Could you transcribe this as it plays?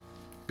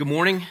Good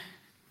morning.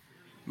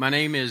 My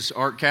name is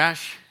Art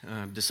Cash,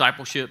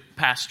 discipleship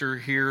pastor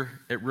here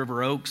at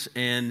River Oaks,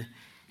 and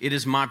it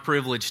is my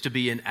privilege to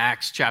be in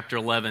Acts chapter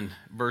 11,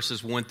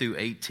 verses 1 through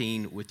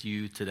 18 with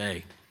you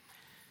today.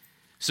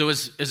 So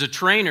as a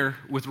trainer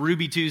with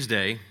Ruby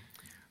Tuesday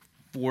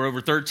for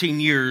over 13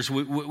 years,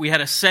 we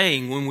had a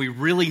saying when we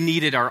really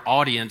needed our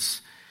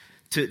audience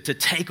to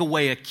take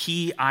away a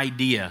key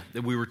idea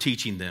that we were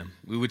teaching them.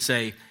 We would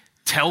say,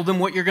 tell them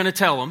what you're going to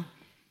tell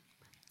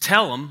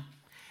them,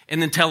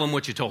 and then tell them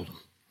what you told them.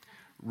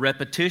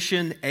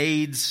 Repetition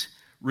aids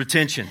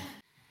retention.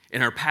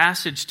 In our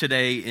passage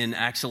today in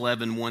Acts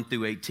 11, 1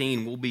 through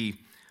 18, we'll be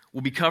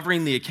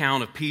covering the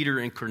account of Peter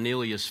and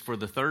Cornelius for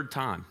the third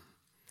time.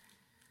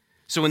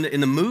 So in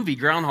the movie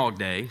Groundhog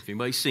Day, if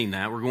anybody's seen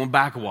that, we're going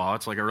back a while.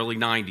 It's like early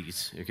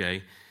 90s,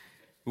 okay?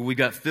 We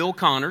got Phil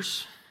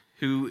Connors,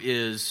 who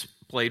is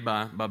played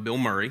by Bill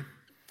Murray,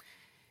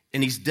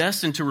 and he's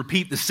destined to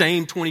repeat the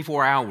same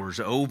 24 hours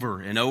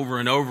over and over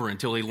and over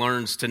until he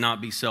learns to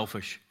not be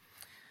selfish.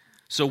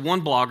 So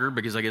one blogger,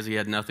 because I guess he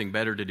had nothing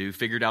better to do,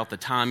 figured out the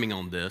timing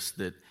on this,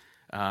 that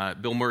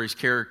Bill Murray's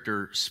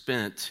character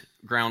spent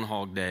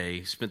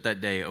that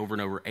day over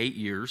and over 8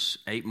 years,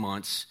 8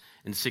 months,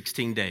 and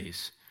 16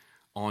 days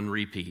on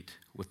repeat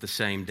with the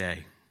same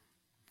day.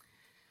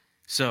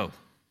 So,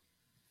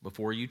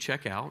 before you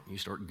check out, you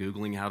start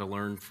Googling how to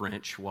learn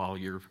French while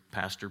your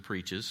pastor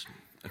preaches,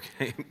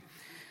 okay?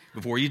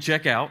 Before you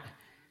check out,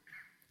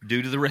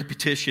 due to the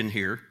repetition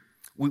here,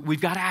 we've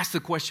got to ask the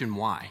question,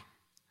 why?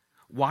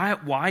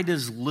 Why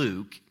does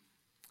Luke,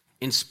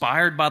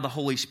 inspired by the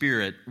Holy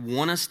Spirit,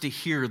 want us to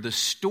hear the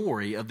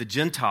story of the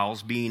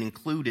Gentiles being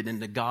included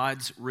into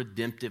God's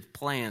redemptive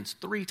plans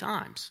 3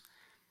 times?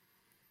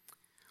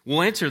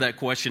 We'll answer that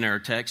question in our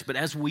text, but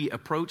as we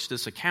approach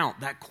this account,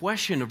 that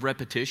question of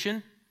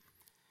repetition,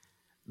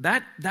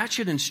 that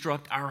should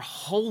instruct our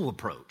whole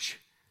approach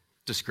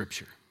to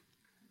Scripture.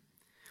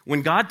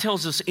 When God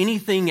tells us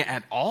anything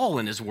at all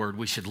in His Word,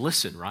 we should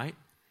listen, right?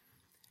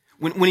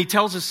 When He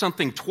tells us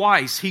something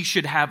twice, He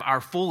should have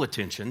our full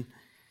attention.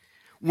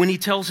 When He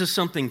tells us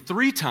something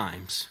 3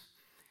 times,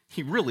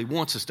 He really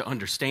wants us to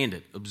understand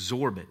it,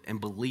 absorb it, and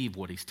believe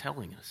what He's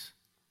telling us.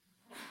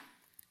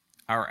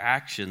 Our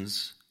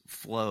actions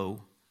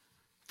flow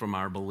from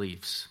our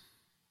beliefs.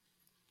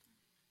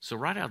 So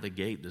right out of the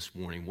gate this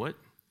morning, what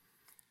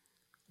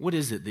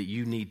is it that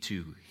you need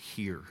to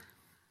hear?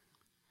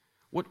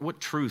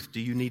 What truth do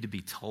you need to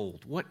be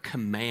told? What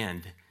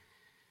command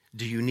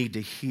do you need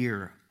to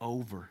hear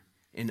over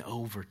and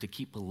over to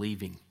keep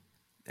believing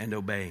and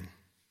obeying?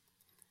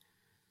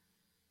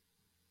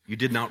 You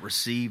did not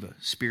receive a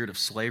spirit of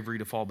slavery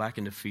to fall back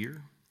into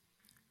fear.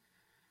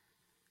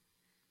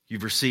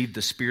 You've received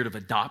the spirit of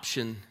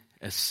adoption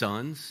as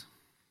sons.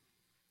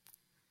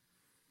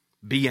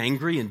 Be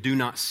angry and do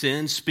not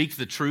sin. Speak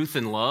the truth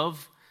in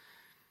love.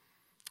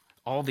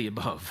 All the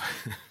above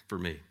for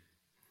me.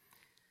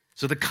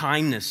 So the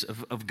kindness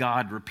of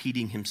God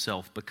repeating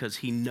Himself because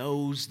He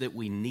knows that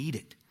we need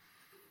it.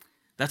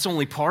 That's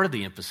only part of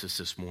the emphasis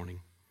this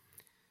morning.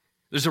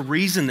 There's a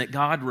reason that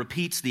God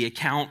repeats the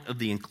account of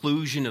the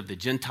inclusion of the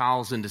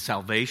Gentiles into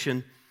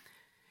salvation.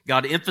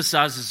 God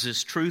emphasizes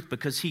this truth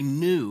because He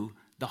knew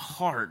the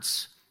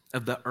hearts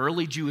of the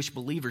early Jewish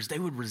believers. They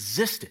would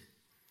resist it.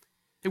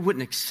 They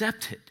wouldn't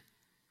accept it.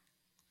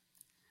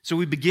 So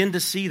we begin to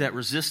see that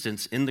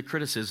resistance in the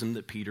criticism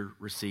that Peter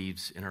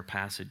receives in our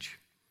passage.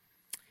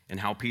 And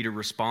how Peter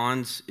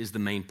responds is the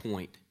main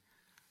point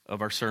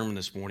of our sermon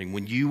this morning.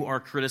 When you are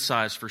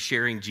criticized for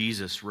sharing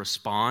Jesus,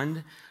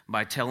 respond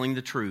by telling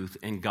the truth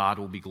and God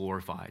will be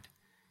glorified.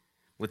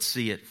 Let's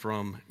see it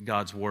from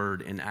God's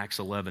word in Acts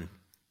 11.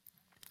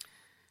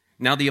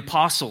 Now the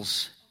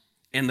apostles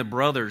and the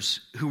brothers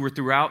who were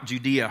throughout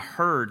Judea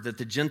heard that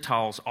the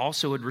Gentiles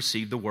also had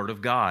received the word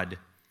of God.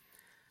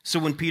 So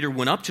when Peter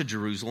went up to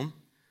Jerusalem,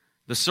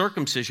 the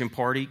circumcision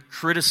party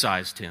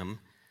criticized him,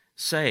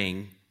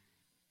 saying,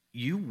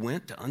 "You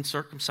went to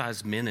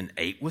uncircumcised men and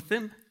ate with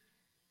them?"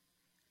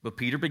 But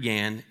Peter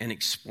began and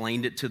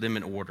explained it to them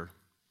in order.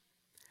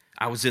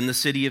 "I was in the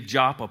city of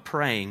Joppa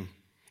praying,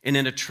 and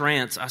in a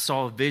trance I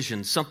saw a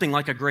vision, something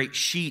like a great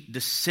sheet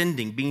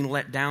descending, being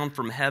let down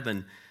from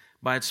heaven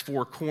by its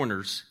 4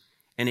 corners,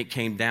 and it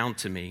came down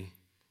to me.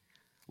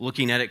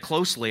 Looking at it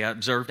closely, I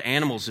observed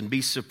animals and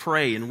beasts of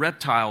prey and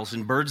reptiles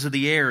and birds of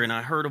the air, and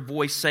I heard a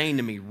voice saying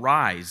to me,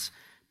 'Rise,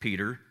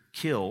 Peter,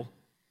 kill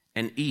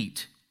and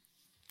eat.'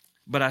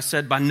 But I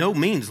said, 'By no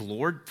means,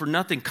 Lord, for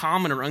nothing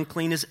common or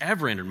unclean has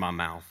ever entered my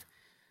mouth.'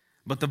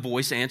 But the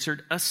voice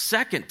answered a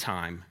second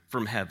time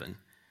from heaven,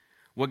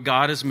 'What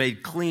God has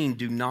made clean,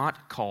 do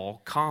not call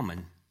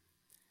common.'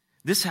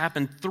 This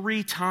happened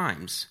 3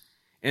 times,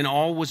 and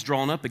all was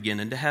drawn up again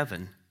into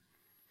heaven.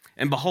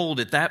 And behold,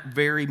 at that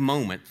very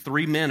moment,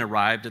 3 men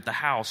arrived at the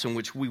house in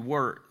which we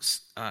were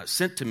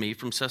sent to me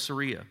from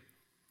Caesarea.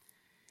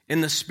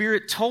 And the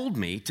Spirit told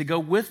me to go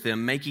with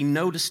them, making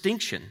no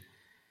distinction.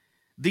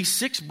 These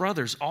 6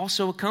 brothers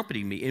also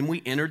accompanied me, and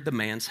we entered the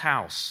man's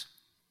house.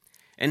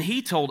 And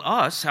he told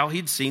us how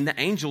he'd seen the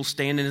angel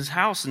stand in his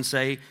house and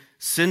say,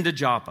 'Send to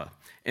Joppa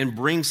and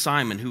bring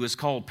Simon, who is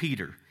called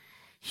Peter.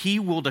 He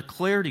will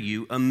declare to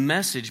you a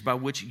message by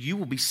which you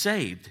will be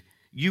saved,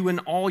 you and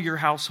all your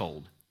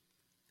household."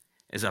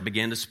 As I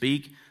began to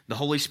speak, the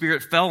Holy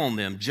Spirit fell on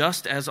them,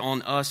 just as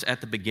on us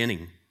at the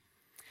beginning.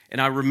 And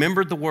I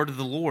remembered the word of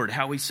the Lord,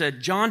 how he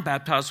said, "John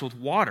baptized with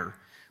water,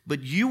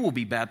 but you will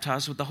be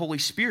baptized with the Holy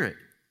Spirit."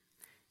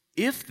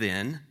 If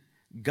then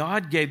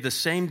God gave the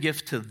same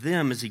gift to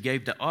them as he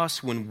gave to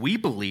us when we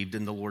believed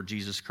in the Lord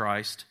Jesus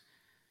Christ,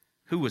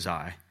 who was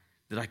I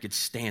that I could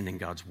stand in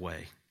God's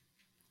way?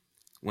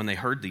 When they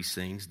heard these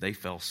things, they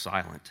fell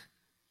silent,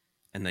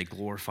 and they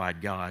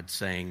glorified God,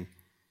 saying,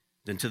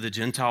 "Then to the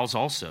Gentiles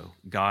also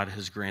God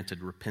has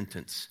granted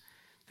repentance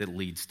that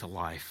leads to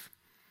life."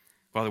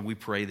 Father, we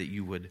pray that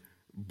you would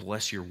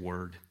bless your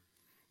word,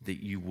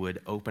 that you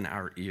would open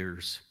our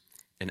ears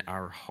and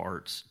our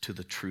hearts to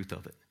the truth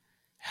of it.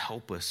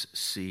 Help us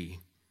see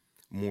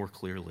more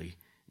clearly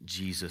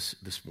Jesus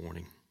this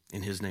morning.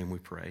 In his name we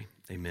pray.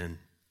 Amen.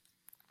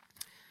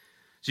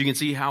 So you can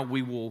see how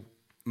we will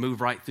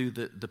move right through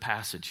the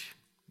passage,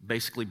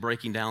 basically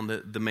breaking down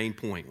the main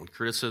point. When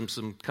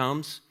criticism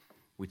comes,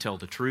 we tell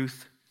the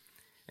truth,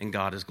 and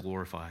God is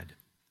glorified.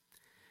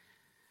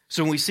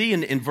 So when we see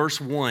in verse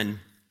 1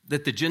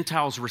 that the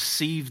Gentiles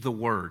received the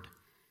word,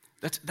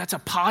 that's a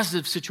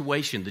positive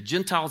situation. The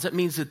Gentiles, that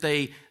means that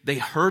they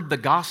heard the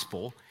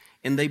gospel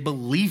and they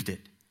believed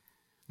it.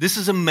 This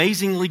is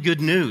amazingly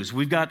good news.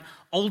 We've got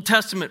Old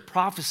Testament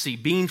prophecy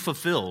being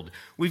fulfilled.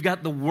 We've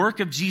got the work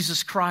of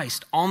Jesus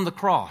Christ on the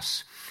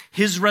cross,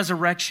 his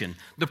resurrection,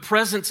 the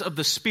presence of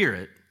the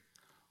Spirit,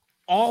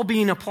 all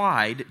being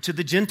applied to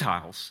the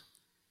Gentiles.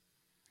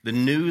 The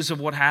news of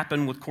what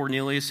happened with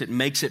Cornelius, it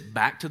makes it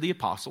back to the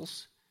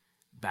apostles,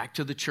 back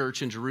to the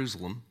church in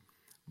Jerusalem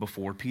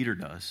before Peter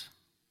does.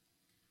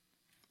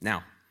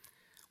 Now,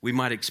 we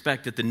might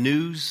expect that the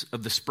news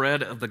of the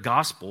spread of the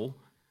gospel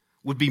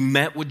would be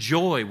met with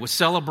joy, with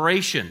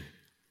celebration.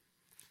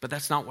 But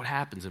that's not what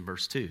happens in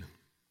verse 2.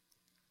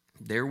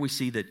 There we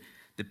see that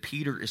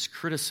Peter is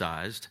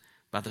criticized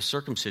by the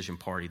circumcision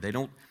party. They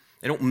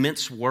don't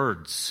mince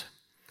words.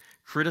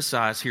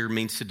 Criticize here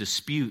means to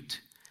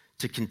dispute,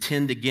 to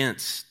contend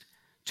against,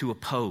 to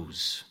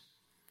oppose.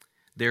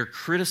 They're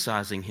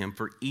criticizing him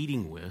for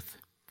eating with,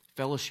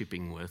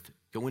 fellowshipping with,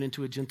 going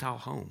into a Gentile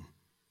home.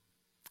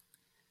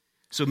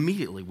 So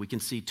immediately we can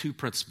see two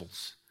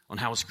principles on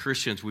how as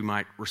Christians we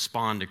might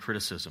respond to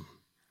criticism.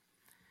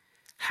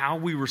 How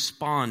we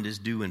respond is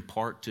due in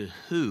part to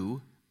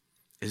who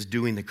is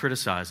doing the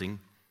criticizing,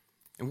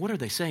 and what are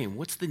they saying?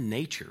 What's the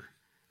nature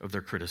of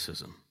their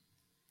criticism?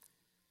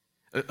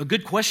 A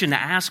good question to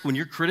ask when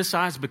you're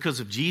criticized because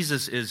of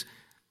Jesus is,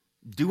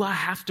 do I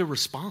have to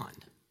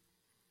respond?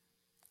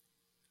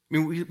 I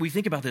mean, we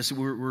think about this.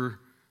 We're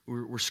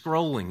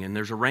scrolling, and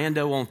there's a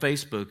rando on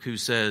Facebook who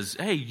says,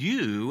 "Hey,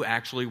 you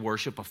actually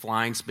worship a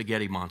flying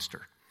spaghetti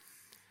monster.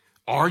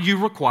 Are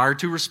you required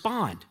to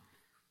respond?"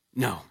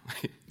 No,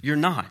 you're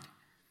not.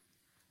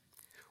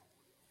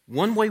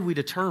 One way we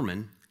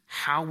determine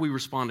how we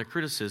respond to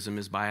criticism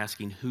is by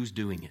asking who's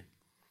doing it.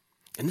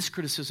 And this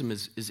criticism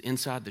is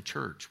inside the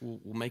church.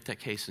 We'll make that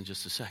case in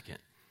just a second.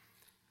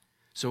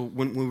 So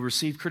when we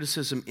receive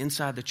criticism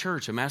inside the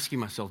church, I'm asking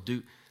myself,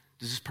 does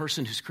this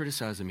person who's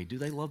criticizing me, do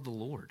they love the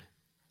Lord?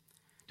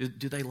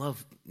 Do they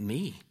love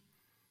me?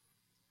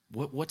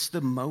 What's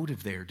the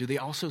motive there? Do they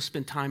also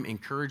spend time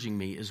encouraging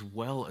me as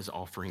well as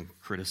offering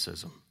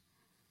criticism?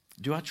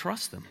 Do I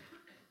trust them?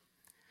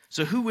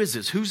 So who is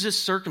this? Who's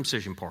this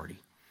circumcision party?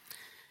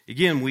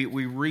 Again, we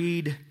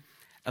read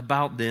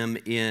about them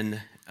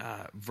in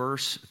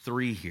verse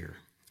 3 here.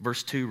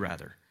 Verse 2,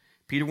 rather.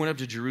 Peter went up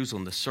to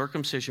Jerusalem. The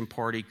circumcision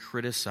party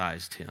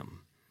criticized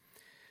him.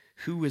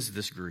 Who is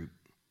this group?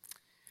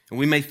 And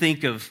we may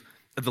think of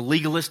the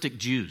legalistic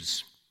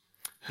Jews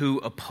who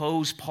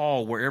oppose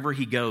Paul wherever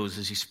he goes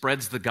as he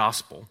spreads the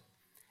gospel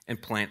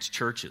and plants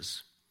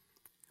churches.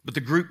 But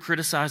the group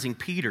criticizing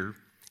Peter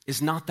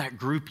is not that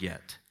group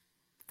yet.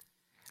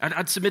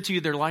 I'd submit to you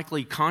they're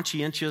likely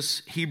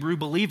conscientious Hebrew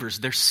believers.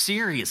 They're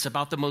serious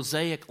about the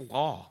Mosaic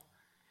law.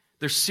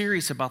 They're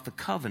serious about the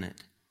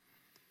covenant.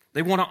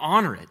 They want to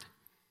honor it.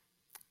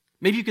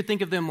 Maybe you could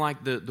think of them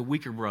like the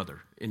weaker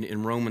brother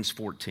in Romans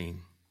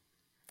 14.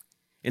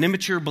 An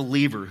immature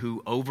believer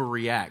who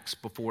overreacts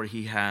before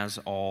he has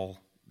all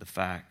the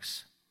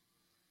facts.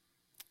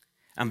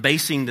 I'm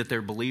basing that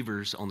they're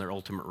believers on their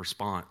ultimate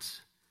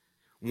response.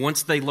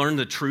 Once they learn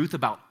the truth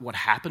about what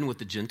happened with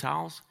the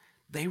Gentiles,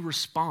 they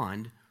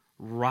respond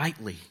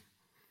rightly.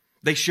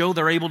 They show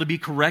they're able to be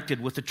corrected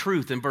with the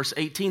truth. In verse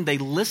 18, they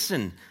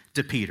listen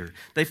to Peter.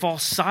 They fall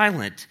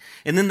silent,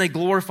 and then they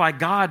glorify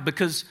God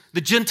because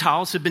the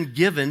Gentiles have been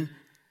given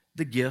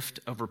the gift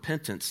of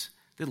repentance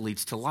that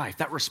leads to life.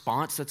 That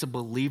response, that's a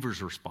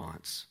believer's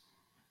response.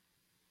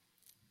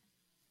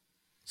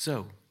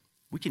 So,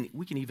 we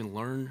can even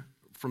learn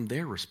from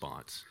their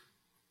response.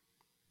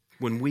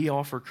 When we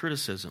offer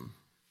criticism,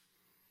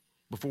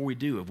 before we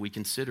do, have we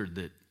considered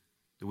that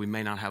we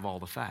may not have all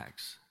the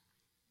facts?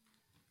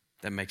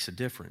 That makes a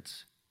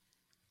difference.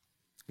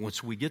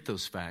 Once we get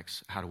those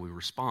facts, how do we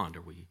respond?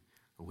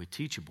 Are Are we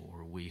teachable?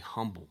 Are we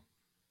humble?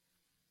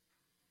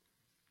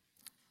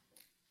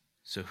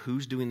 So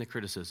who's doing the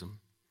criticism?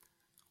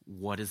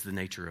 What is the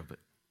nature of it?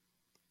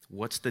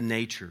 What's the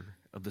nature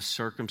of the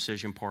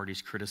circumcision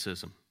party's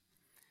criticism?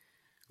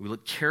 We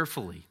look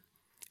carefully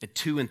at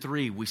 2 and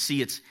 3. We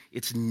see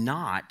it's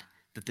not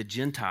that the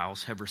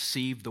Gentiles have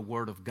received the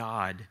word of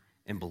God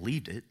and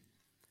believed it,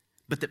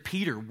 but that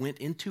Peter went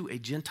into a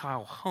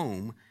Gentile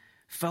home,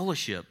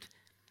 fellowshiped,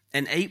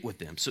 and ate with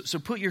them. So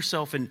put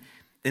yourself in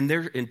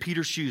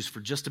Peter's shoes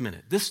for just a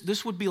minute.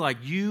 This would be like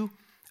you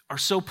are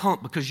so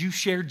pumped because you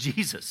shared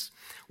Jesus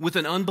with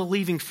an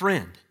unbelieving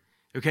friend,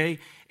 okay?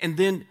 And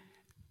then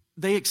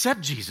they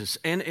accept Jesus,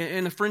 and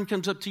a friend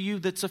comes up to you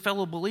that's a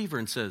fellow believer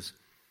and says,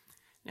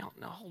 now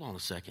hold on a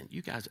second.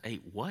 You guys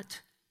ate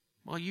what?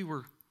 While you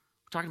were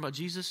talking about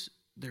Jesus,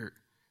 there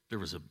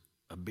was a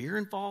beer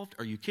involved?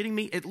 Are you kidding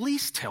me? At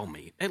least tell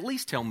me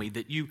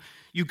that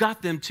you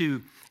got them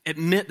to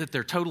admit that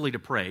they're totally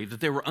depraved, that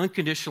they were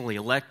unconditionally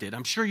elected.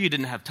 I'm sure you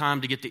didn't have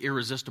time to get to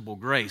irresistible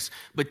grace,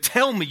 but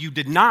tell me you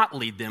did not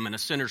lead them in a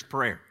sinner's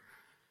prayer.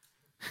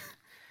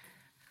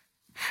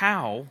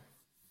 How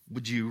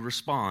would you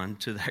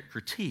respond to that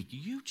critique?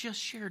 You just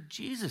shared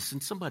Jesus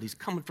and somebody's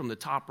coming from the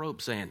top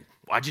rope saying,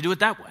 why'd you do it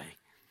that way?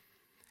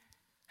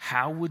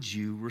 How would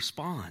you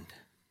respond?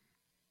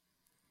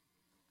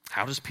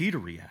 How does Peter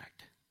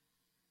react?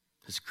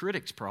 His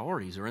critics'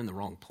 priorities are in the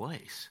wrong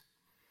place.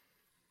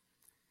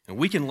 And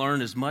we can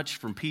learn as much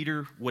from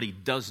Peter what he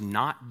does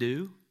not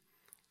do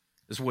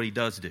as what he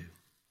does do.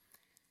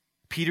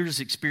 Peter is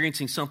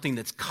experiencing something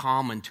that's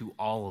common to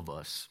all of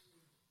us: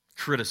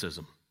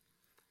 criticism.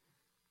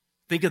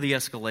 Think of the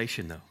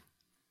escalation, though.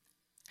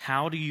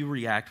 How do you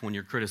react when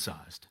you're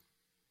criticized?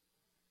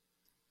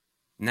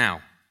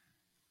 Now,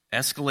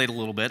 escalate a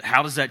little bit.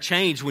 How does that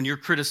change when you're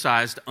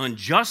criticized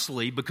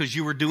unjustly because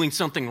you were doing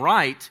something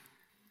right?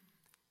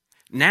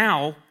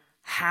 Now,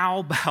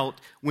 how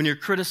about when you're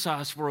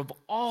criticized for, of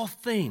all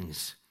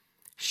things,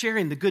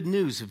 sharing the good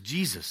news of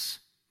Jesus?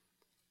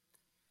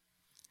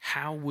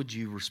 How would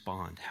you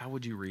respond? How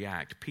would you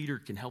react? Peter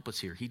can help us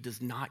here. He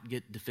does not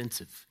get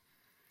defensive.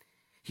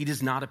 He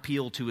does not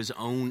appeal to his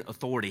own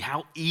authority.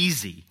 How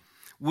easy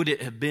would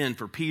it have been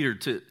for Peter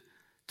to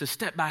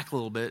step back a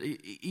little bit,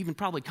 even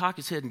probably cock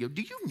his head and go,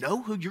 do you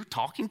know who you're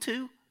talking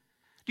to?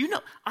 Do you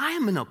know, I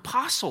am an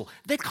apostle.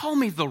 They call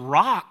me the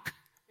Rock.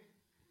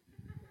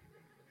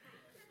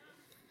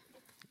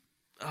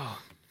 Oh,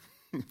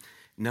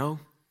 no,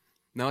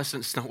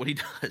 that's not what he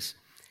does.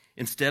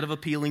 Instead of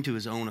appealing to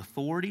his own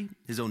authority,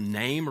 his own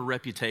name or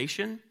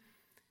reputation,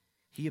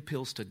 he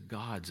appeals to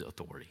God's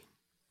authority.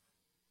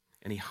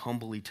 And he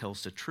humbly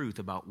tells the truth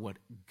about what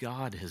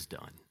God has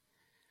done.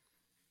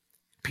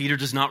 Peter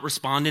does not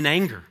respond in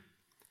anger.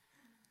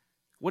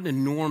 What an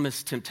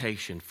enormous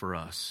temptation for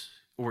us,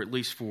 or at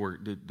least for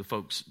the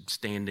folks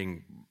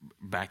standing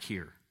back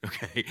here,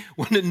 okay?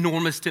 What an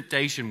enormous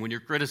temptation when you're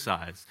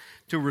criticized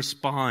to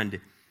respond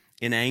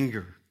in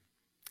anger.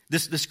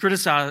 This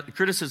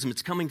criticism,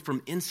 it's coming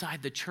from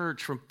inside the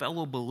church, from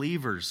fellow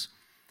believers.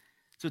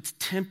 So it's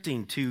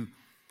tempting to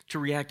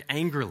react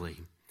angrily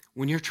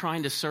when you're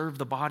trying to serve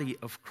the body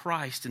of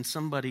Christ and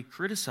somebody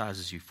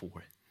criticizes you for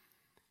it.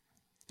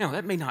 Now,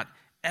 that may not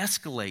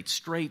escalate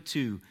straight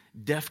to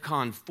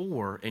DEFCON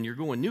 4 and you're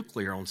going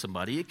nuclear on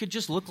somebody. It could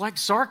just look like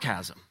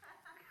sarcasm.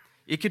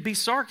 It could be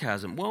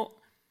sarcasm. Well,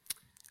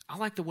 I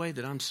like the way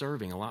that I'm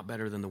serving a lot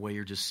better than the way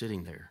you're just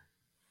sitting there.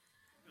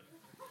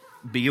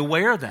 Be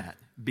aware of that.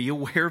 Be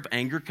aware of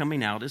anger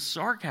coming out as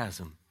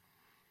sarcasm.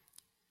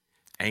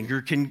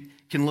 Anger can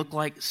look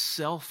like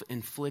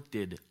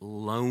self-inflicted,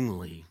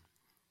 lonely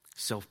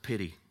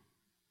self-pity.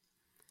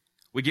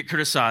 We get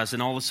criticized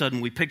and all of a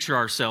sudden we picture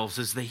ourselves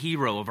as the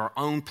hero of our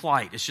own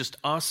plight. It's just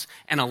us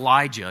and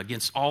Elijah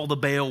against all the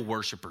Baal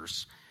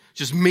worshipers.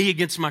 Just me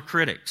against my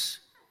critics.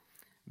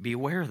 Be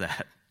aware of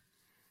that.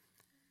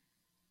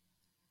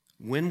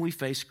 When we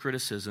face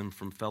criticism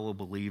from fellow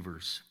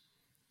believers,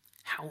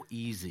 how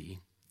easy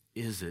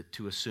is it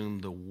to assume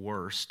the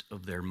worst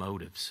of their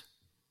motives?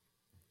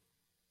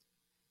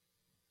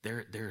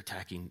 They're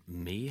attacking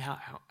me?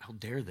 How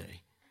dare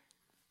they?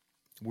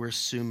 We're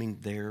assuming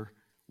their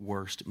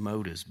worst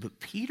motives. But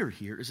Peter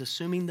here is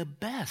assuming the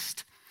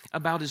best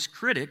about his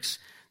critics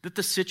that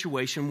the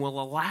situation will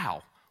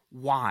allow.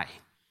 Why?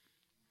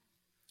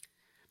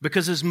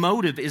 Because his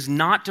motive is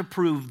not to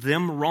prove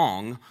them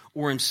wrong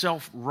or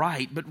himself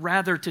right, but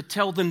rather to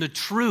tell them the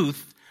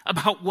truth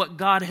about what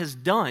God has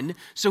done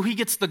so he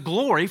gets the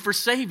glory for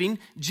saving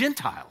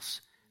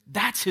Gentiles.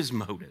 That's his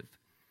motive.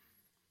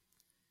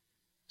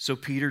 So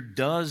Peter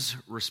does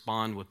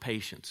respond with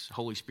patience.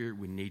 Holy Spirit,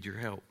 we need your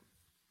help.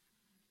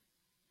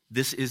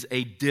 This is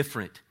a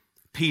different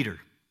Peter.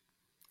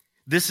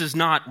 This is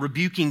not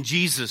rebuking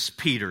Jesus,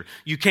 Peter.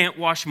 You can't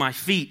wash my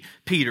feet,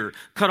 Peter.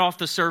 Cut off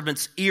the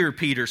servant's ear,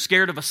 Peter.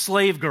 Scared of a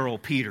slave girl,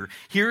 Peter.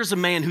 Here's a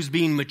man who's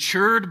being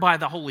matured by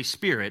the Holy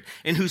Spirit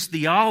and whose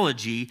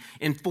theology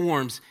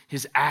informs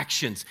his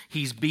actions.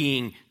 He's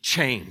being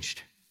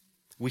changed.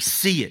 We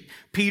see it.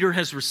 Peter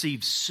has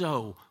received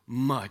so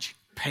much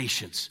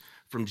patience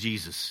from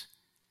Jesus.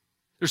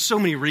 There's so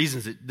many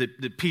reasons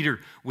that Peter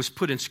was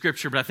put in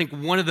Scripture, but I think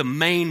one of the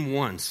main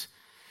ones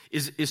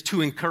is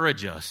to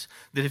encourage us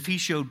that if he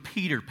showed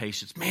Peter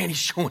patience, man, he's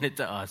showing it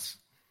to us.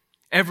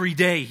 Every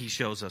day he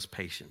shows us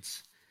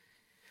patience,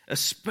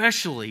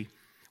 especially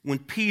when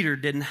Peter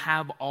didn't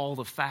have all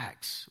the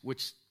facts,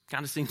 which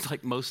kind of seems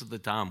like most of the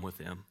time with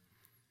him.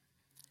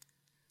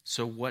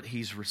 So what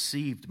he's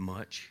received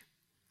much,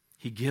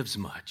 he gives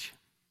much.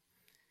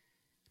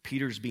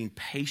 Peter's being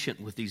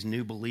patient with these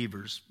new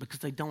believers because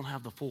they don't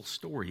have the full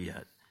story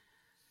yet.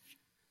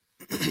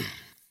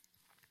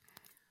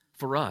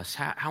 For us,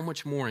 how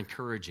much more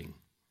encouraging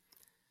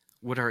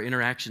would our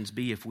interactions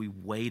be if we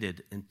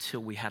waited until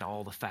we had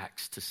all the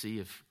facts to see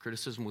if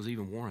criticism was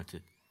even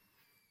warranted?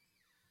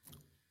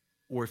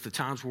 Or if the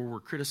times where we're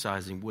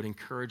criticizing, would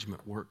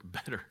encouragement work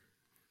better?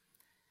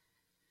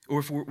 Or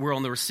if we're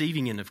on the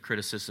receiving end of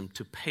criticism,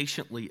 to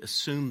patiently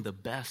assume the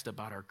best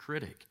about our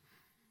critic.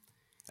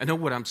 I know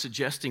what I'm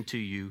suggesting to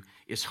you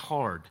is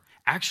hard.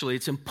 Actually,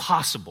 it's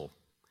impossible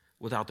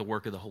without the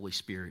work of the Holy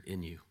Spirit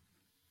in you.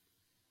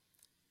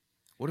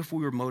 What if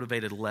we were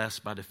motivated less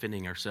by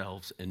defending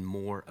ourselves and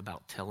more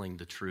about telling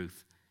the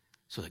truth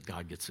so that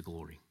God gets the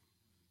glory?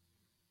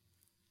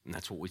 And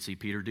that's what we see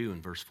Peter do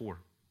in verse 4.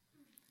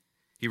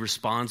 He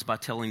responds by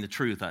telling the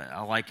truth.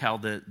 I like how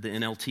the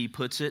NLT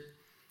puts it.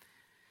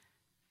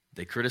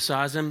 They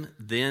criticize him.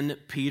 Then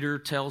Peter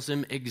tells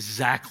them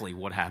exactly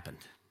what happened.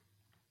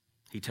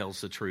 He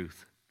tells the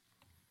truth.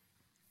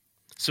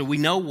 So we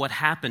know what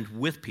happened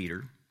with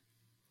Peter,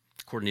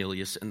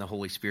 Cornelius, and the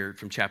Holy Spirit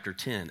from chapter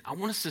 10. I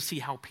want us to see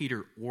how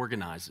Peter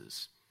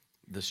organizes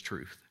this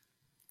truth.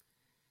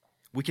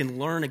 We can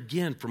learn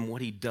again from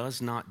what he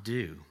does not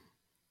do.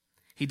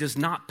 He does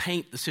not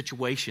paint the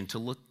situation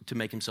to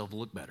make himself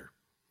look better.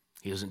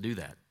 He doesn't do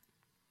that.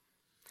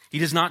 He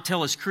does not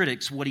tell his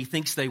critics what he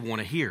thinks they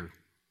want to hear.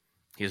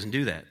 He doesn't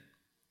do that.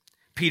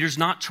 Peter's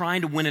not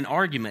trying to win an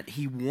argument.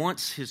 He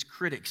wants his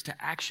critics to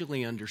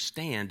actually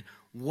understand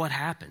what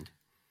happened.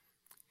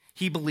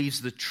 He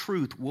believes the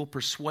truth will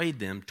persuade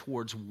them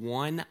towards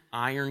one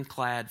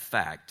ironclad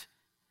fact: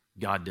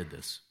 God did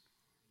this.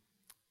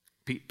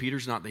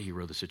 Peter's not the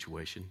hero of the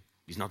situation.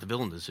 He's not the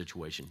villain of the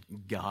situation.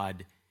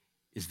 God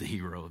is the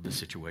hero of the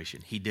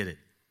situation. He did it.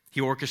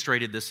 He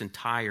orchestrated this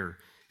entire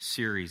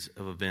series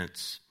of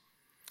events.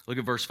 Look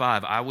at verse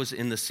 5. I was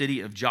in the city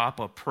of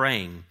Joppa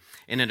praying,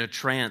 and in a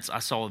trance I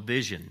saw a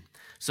vision,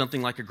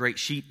 something like a great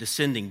sheet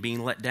descending,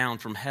 being let down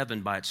from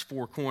heaven by its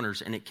four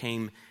corners, and it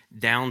came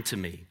down to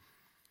me.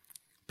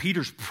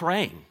 Peter's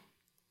praying.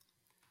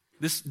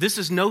 This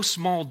is no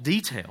small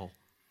detail.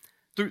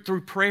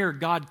 Through prayer,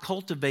 God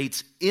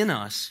cultivates in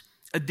us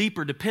a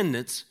deeper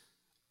dependence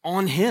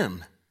on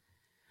him.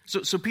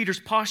 So Peter's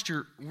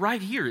posture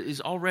right here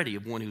is already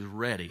of one who's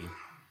ready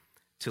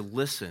to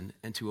listen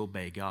and to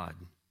obey God.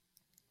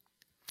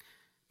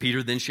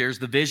 Peter then shares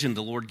the vision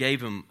the Lord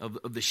gave him of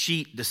the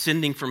sheet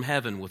descending from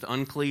heaven with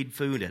unclean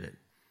food in it.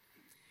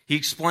 He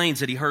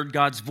explains that he heard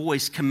God's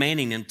voice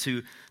commanding him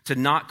to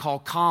not call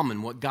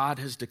common what God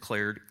has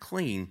declared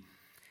clean.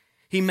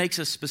 He makes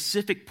a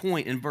specific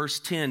point in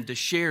verse 10 to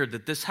share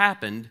that this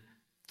happened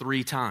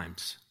 3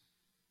 times.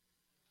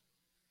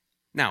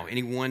 Now,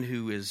 anyone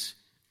who is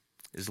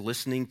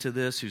listening to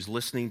this, who's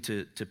listening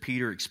to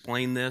Peter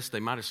explain this, they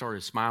might have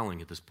started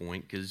smiling at this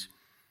point because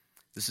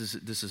this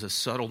is a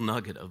subtle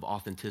nugget of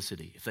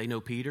authenticity. If they know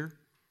Peter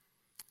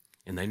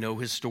and they know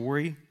his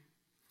story,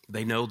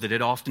 they know that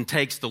it often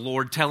takes the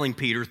Lord telling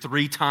Peter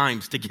 3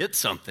 times to get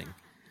something.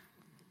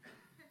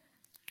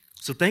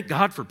 So thank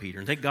God for Peter,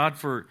 and thank God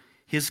for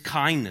his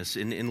kindness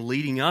in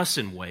leading us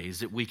in ways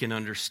that we can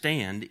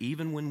understand,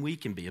 even when we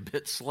can be a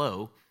bit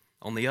slow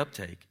on the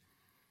uptake.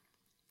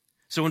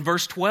 So in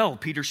verse 12,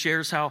 Peter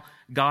shares how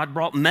God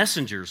brought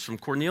messengers from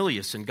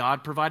Cornelius, and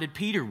God provided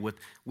Peter with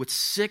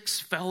 6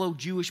 fellow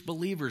Jewish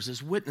believers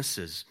as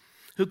witnesses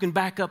who can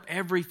back up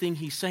everything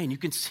he's saying. You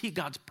can see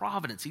God's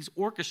providence. He's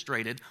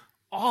orchestrated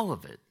all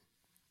of it.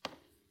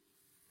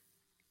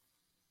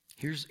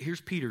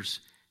 Here's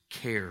Peter's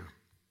care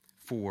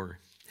for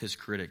his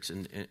critics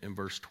in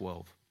verse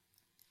 12.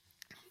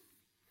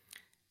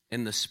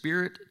 And the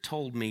Spirit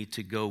told me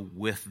to go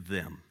with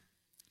them.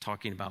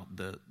 Talking about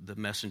the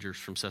messengers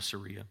from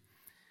Caesarea,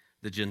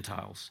 the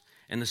Gentiles.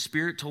 And the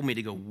Spirit told me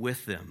to go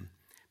with them,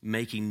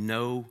 making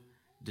no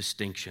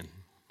distinction.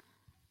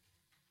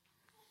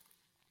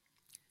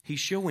 He's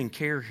showing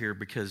care here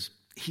because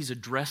he's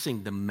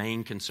addressing the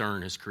main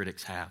concern his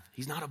critics have.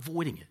 He's not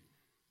avoiding it.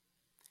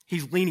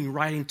 He's leaning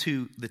right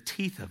into the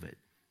teeth of it.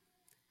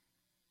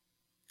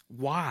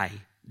 Why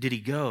did he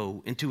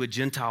go into a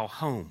Gentile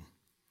home?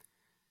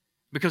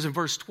 Because in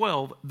verse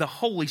 12, the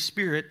Holy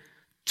Spirit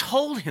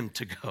told him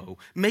to go,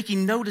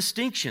 making no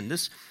distinction.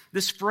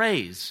 This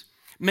phrase,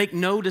 make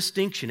no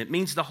distinction, it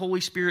means the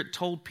Holy Spirit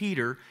told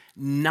Peter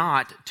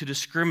not to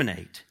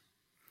discriminate,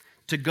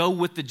 to go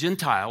with the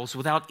Gentiles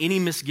without any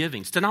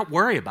misgivings, to not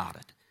worry about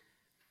it.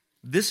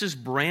 This is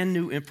brand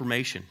new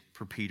information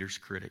for Peter's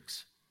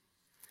critics.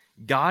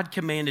 God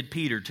commanded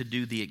Peter to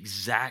do the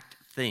exact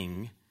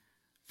thing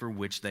for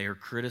which they are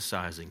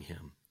criticizing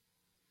him.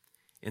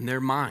 In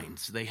their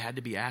minds, they had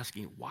to be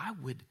asking, why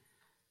would,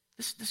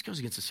 this goes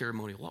against the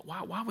ceremonial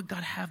law, why would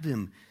God have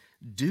them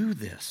do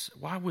this?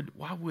 Why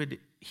would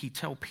he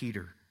tell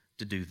Peter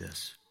to do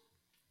this?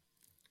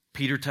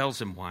 Peter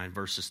tells him why in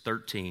verses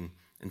 13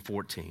 and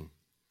 14.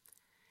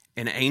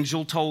 An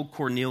angel told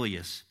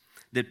Cornelius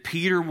that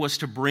Peter was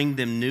to bring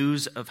them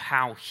news of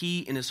how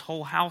he and his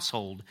whole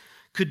household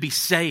could be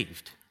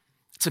saved.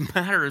 It's a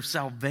matter of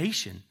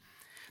salvation.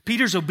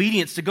 Peter's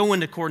obedience to go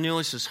into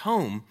Cornelius'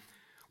 home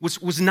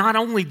was not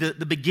only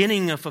the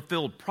beginning of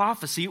fulfilled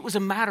prophecy, it was a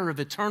matter of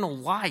eternal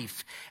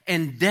life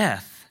and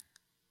death.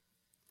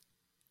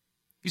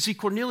 You see,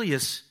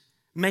 Cornelius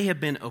may have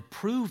been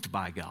approved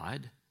by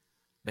God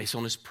based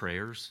on his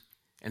prayers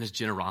and his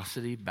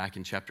generosity back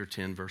in chapter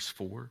 10, verse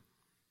 4.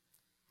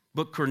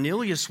 But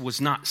Cornelius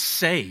was not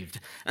saved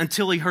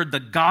until he heard the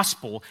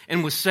gospel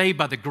and was saved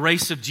by the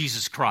grace of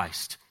Jesus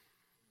Christ.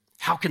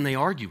 How can they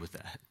argue with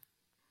that?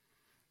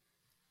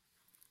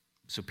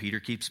 So Peter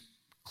keeps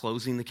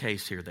closing the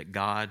case here that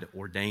God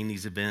ordained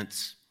these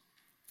events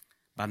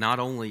by not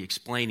only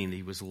explaining that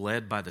he was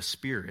led by the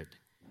Spirit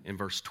in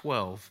verse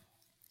 12,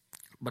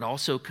 but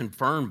also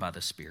confirmed by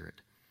the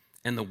Spirit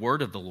and the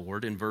word of the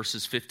Lord in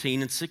verses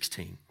 15 and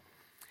 16.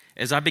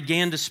 As I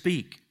began to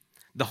speak,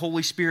 the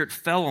Holy Spirit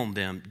fell on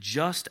them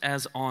just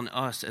as on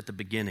us at the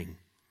beginning.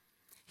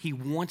 He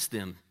wants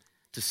them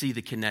to see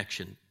the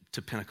connection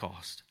to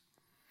Pentecost.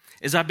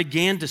 As I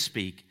began to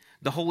speak,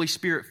 the Holy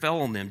Spirit fell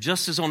on them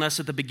just as on us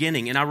at the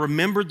beginning. And I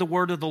remembered the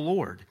word of the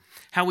Lord,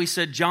 how he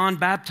said, John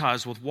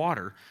baptized with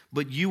water,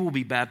 but you will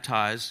be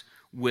baptized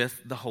with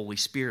the Holy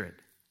Spirit.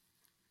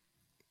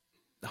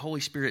 The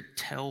Holy Spirit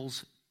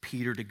tells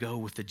Peter to go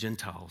with the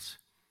Gentiles.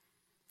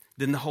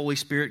 Then the Holy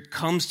Spirit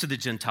comes to the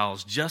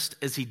Gentiles just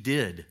as he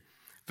did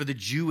for the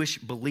Jewish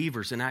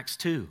believers in Acts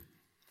 2.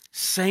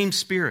 Same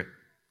Spirit.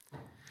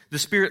 The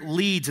Spirit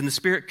leads and the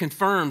Spirit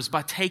confirms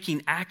by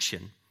taking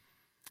action.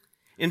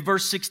 In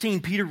verse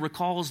 16, Peter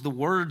recalls the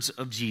words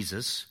of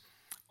Jesus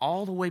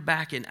all the way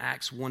back in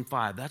Acts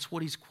 1:5. That's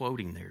what he's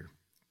quoting there.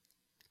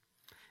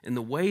 And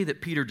the way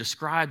that Peter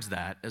describes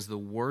that as the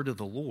word of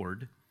the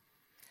Lord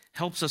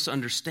helps us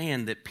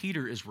understand that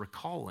Peter is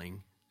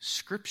recalling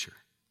Scripture.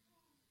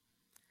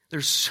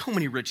 There's so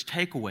many rich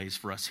takeaways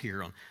for us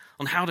here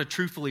on how to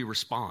truthfully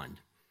respond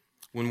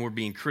when we're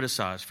being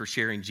criticized for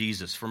sharing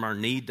Jesus, from our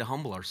need to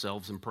humble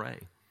ourselves and pray,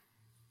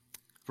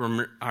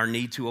 from our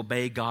need to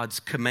obey God's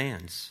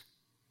commands,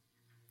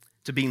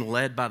 to being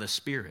led by the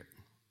Spirit.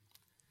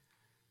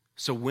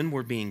 So when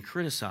we're being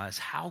criticized,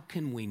 how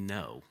can we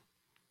know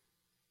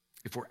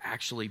if we're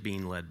actually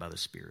being led by the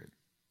Spirit?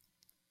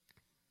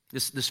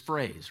 This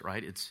phrase,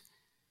 right?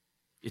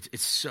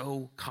 It's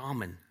so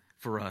common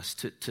for us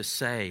to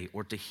say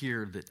or to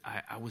hear that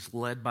I was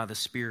led by the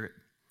Spirit.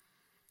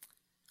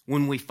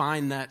 When we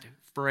find that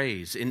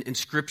phrase in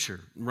Scripture,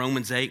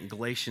 Romans 8 and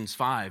Galatians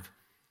 5,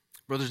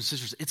 brothers and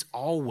sisters, it's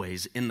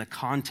always in the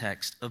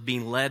context of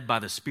being led by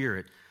the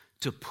Spirit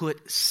to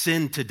put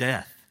sin to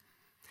death,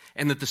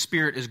 and that the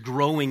Spirit is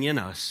growing in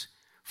us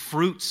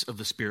fruits of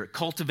the Spirit,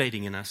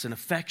 cultivating in us an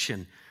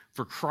affection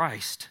for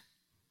Christ.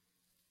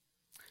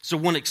 So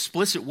one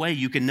explicit way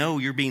you can know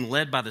you're being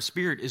led by the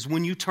Spirit is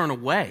when you turn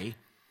away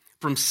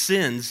from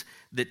sins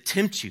that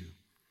tempt you,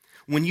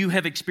 when you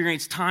have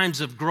experienced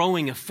times of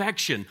growing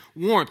affection,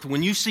 warmth,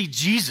 when you see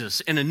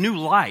Jesus in a new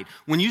light,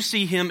 when you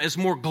see him as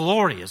more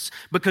glorious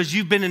because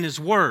you've been in his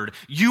word,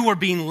 you are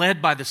being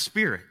led by the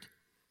Spirit.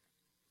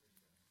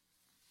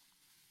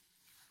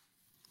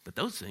 But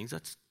those things,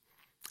 that's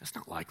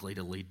not likely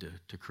to lead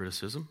to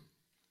criticism,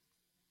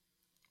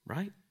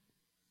 right?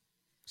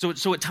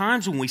 So at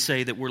times when we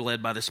say that we're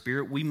led by the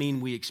Spirit, we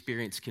mean we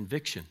experience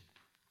conviction.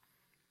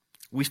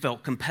 We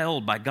felt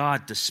compelled by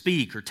God to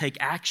speak or take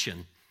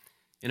action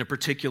in a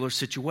particular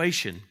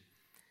situation.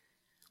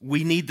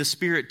 We need the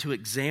Spirit to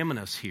examine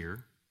us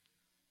here,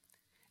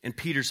 and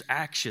Peter's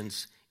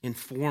actions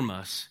inform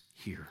us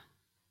here.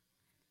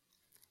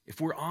 If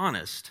we're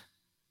honest,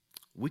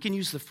 we can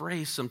use the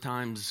phrase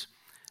sometimes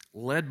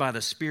led by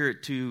the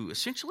Spirit to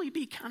essentially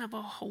be kind of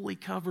a holy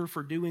cover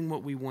for doing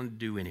what we want to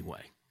do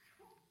anyway.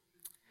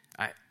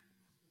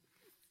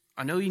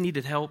 I know you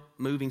needed help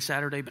moving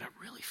Saturday, but I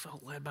really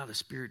felt led by the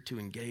Spirit to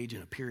engage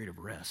in a period of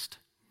rest.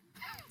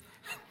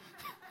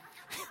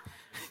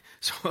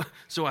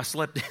 So I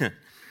slept in.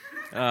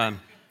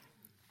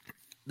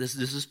 This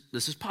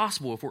is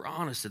possible if we're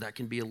honest, that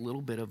can be a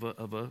little bit of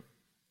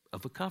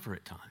a cover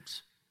at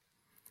times.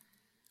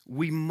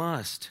 We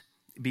must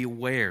be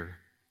aware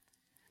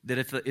that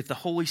if the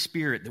Holy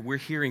Spirit that we're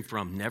hearing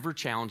from never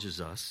challenges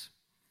us,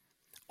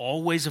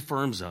 always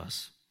affirms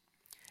us,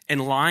 and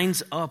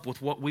lines up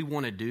with what we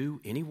want to do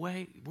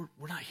anyway,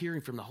 we're not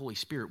hearing from the Holy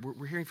Spirit.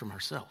 We're hearing from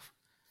ourselves.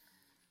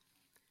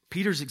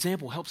 Peter's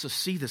example helps us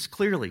see this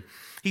clearly.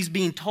 He's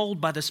being told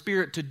by the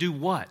Spirit to do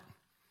what?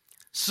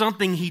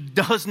 Something he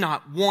does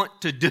not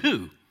want to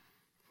do.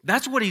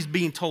 That's what he's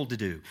being told to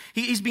do.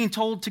 He's being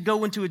told to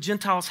go into a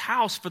Gentile's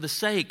house for the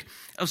sake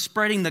of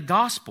spreading the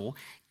gospel,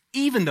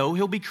 even though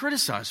he'll be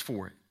criticized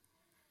for it.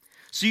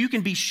 So you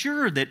can be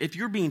sure that if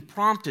you're being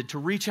prompted to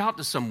reach out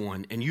to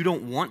someone and you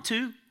don't want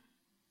to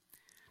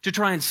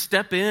try and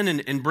step in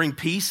and bring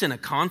peace in a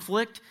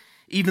conflict,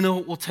 even though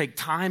it will take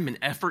time and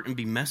effort and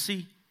be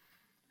messy,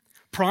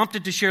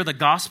 prompted to share the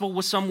gospel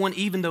with someone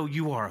even though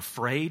you are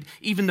afraid,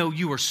 even though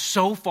you are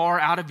so far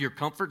out of your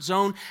comfort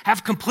zone,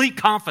 have complete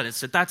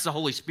confidence that that's the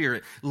Holy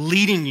Spirit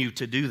leading you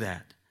to do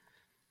that.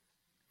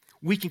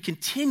 We can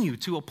continue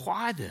to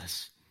apply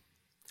this,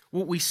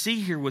 what we see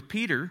here with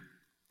Peter,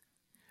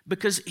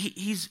 because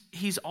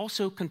he's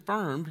also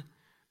confirmed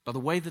by the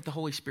way that the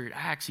Holy Spirit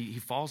acts. He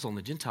falls on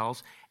the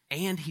Gentiles,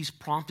 and he's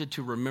prompted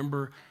to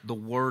remember the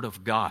Word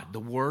of God, the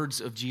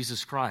words of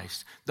Jesus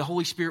Christ. The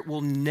Holy Spirit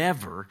will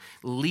never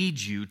lead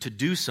you to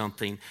do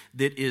something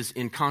that is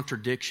in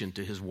contradiction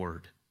to His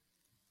Word.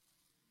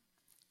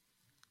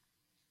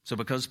 So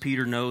because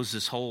Peter knows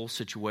this whole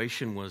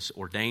situation was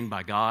ordained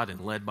by God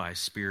and led by His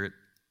Spirit,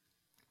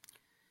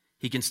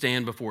 he can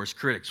stand before his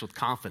critics with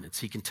confidence.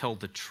 He can tell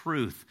the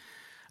truth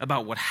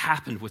about what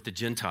happened with the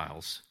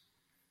Gentiles.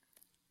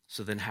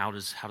 So then how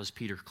does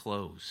Peter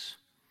close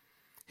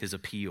his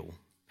appeal?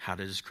 How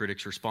does his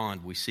critics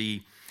respond? We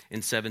see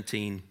in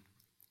 17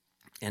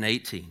 and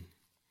 18.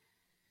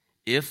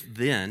 If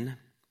then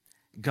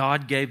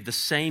God gave the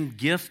same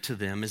gift to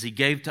them as He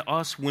gave to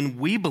us when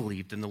we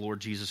believed in the Lord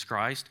Jesus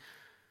Christ,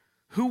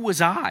 who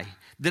was I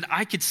that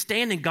I could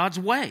stand in God's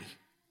way?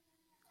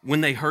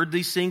 When they heard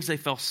these things, they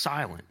fell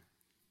silent,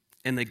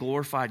 and they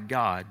glorified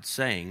God,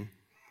 saying,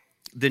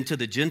 then to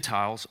the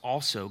Gentiles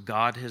also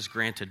God has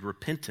granted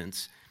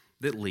repentance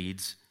that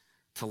leads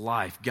to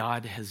life.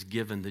 God has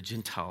given the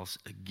Gentiles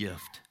a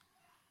gift,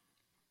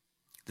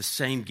 the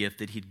same gift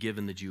that He'd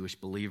given the Jewish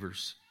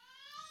believers.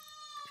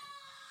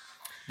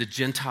 The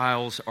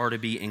Gentiles are to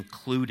be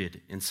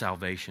included in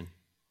salvation.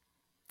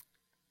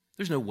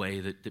 There's no way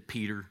that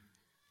Peter,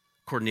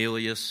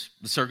 Cornelius,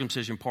 the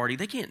circumcision party,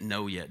 they can't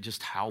know yet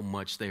just how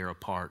much they are a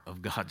part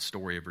of God's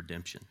story of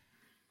redemption.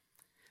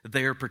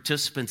 They are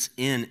participants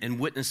in and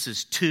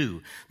witnesses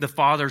to the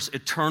Father's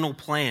eternal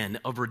plan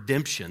of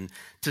redemption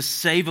to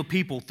save a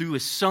people through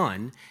His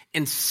Son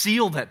and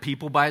seal that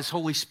people by His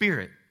Holy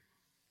Spirit.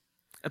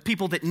 A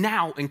people that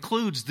now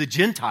includes the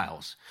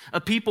Gentiles. A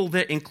people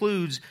that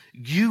includes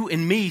you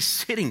and me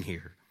sitting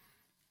here.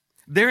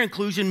 Their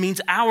inclusion means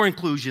our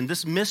inclusion.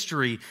 This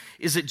mystery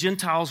is that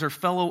Gentiles are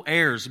fellow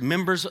heirs,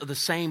 members of the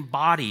same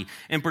body,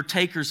 and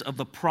partakers of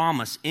the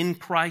promise in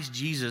Christ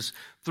Jesus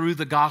through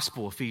the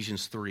gospel,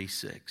 Ephesians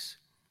 3:6.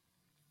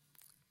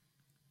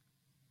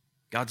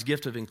 God's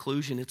gift of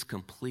inclusion, it's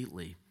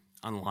completely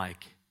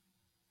unlike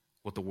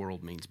what the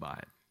world means by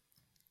it.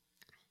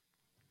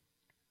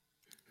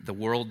 The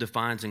world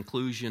defines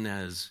inclusion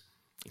as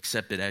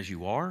accepted as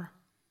you are,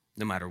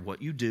 no matter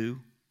what you do,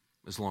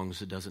 as long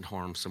as it doesn't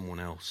harm someone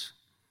else.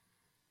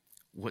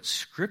 What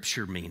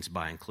Scripture means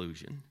by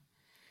inclusion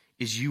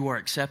is you are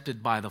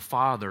accepted by the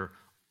Father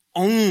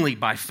only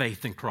by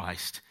faith in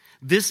Christ.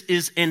 This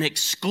is an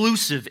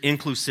exclusive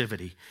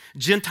inclusivity.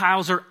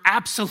 Gentiles are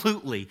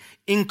absolutely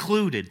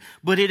included,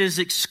 but it is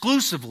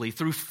exclusively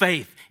through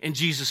faith in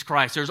Jesus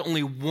Christ. There's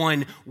only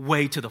one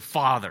way to the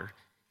Father,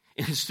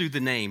 and it's through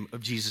the name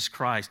of Jesus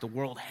Christ. The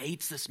world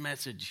hates this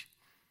message,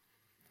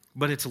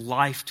 but it's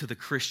life to the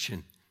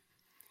Christian.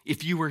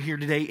 If you are here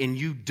today and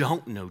you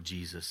don't know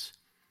Jesus,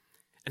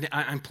 and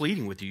I'm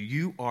pleading with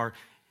you,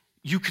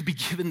 you could be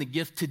given the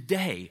gift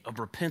today of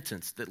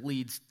repentance that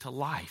leads to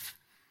life.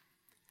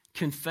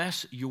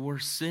 Confess your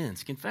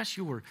sins. Confess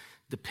your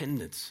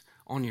dependence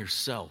on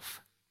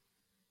yourself.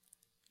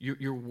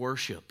 Your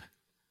worship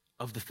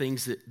of the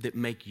things that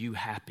make you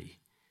happy,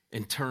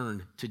 and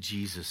turn to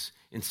Jesus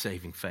in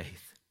saving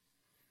faith.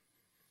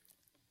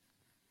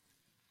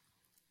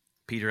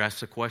 Peter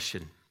asks a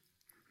question: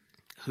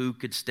 who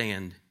could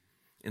stand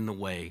in the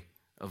way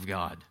of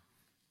God?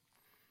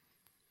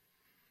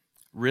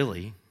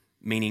 Really,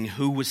 meaning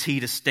who was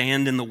he to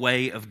stand in the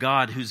way of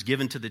God who's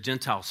given to the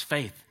Gentiles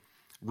faith,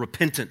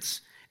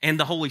 repentance, and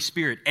the Holy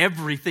Spirit,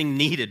 everything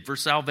needed for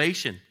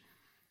salvation?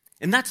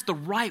 And that's the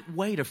right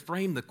way to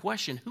frame the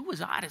question: who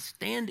was I to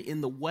stand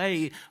in the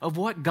way of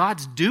what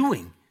God's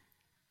doing?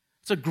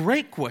 It's a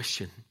great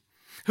question.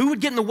 Who would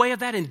get in the way of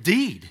that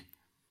indeed?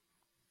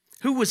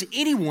 Who was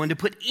anyone to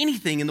put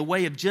anything in the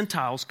way of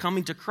Gentiles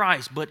coming to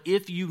Christ? But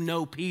if you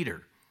know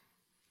Peter,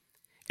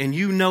 and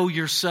you know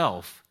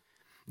yourself,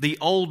 the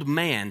old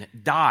man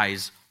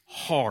dies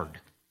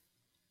hard.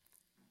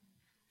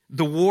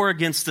 The war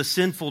against the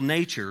sinful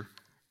nature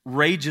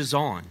rages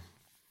on.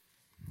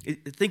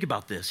 Think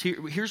about this.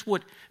 Here's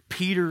what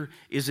Peter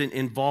is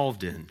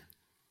involved in.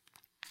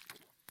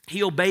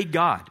 He obeyed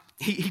God.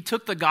 He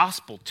took the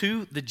gospel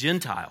to the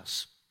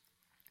Gentiles,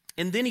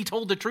 and then he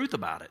told the truth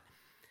about it.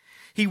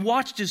 He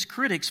watched his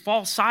critics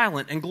fall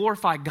silent and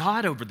glorify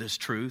God over this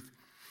truth.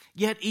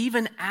 Yet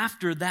even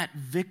after that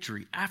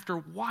victory, after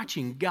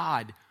watching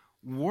God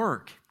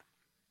work,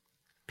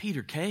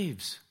 Peter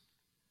caves.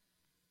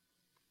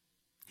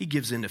 He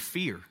gives in to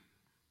fear.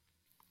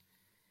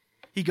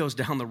 He goes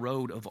down the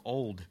road of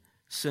old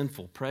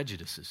sinful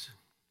prejudices.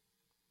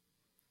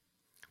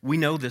 We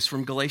know this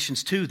from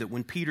Galatians 2, that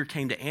when Peter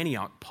came to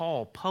Antioch,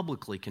 Paul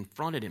publicly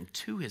confronted him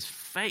to his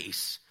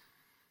face.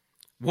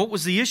 What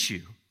was the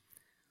issue?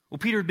 Well,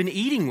 Peter had been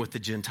eating with the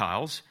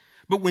Gentiles,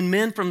 but when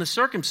men from the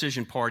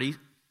circumcision party,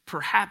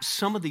 perhaps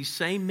some of these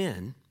same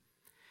men,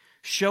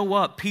 show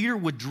up, Peter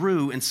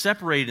withdrew and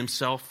separated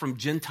himself from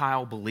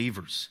Gentile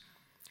believers.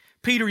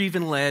 Peter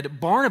even led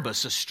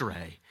Barnabas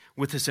astray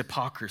with his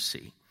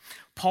hypocrisy.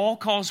 Paul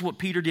calls what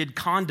Peter did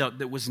conduct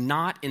that was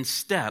not in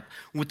step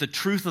with the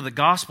truth of the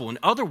gospel. In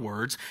other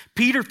words,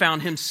 Peter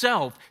found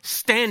himself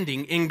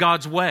standing in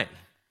God's way.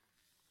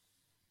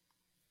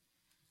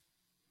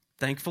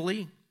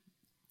 Thankfully,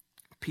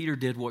 Peter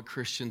did what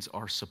Christians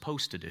are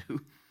supposed to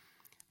do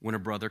when a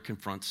brother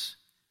confronts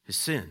his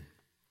sin.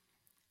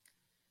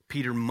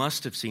 Peter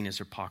must have seen his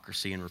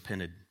hypocrisy and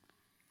repented.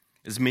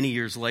 As many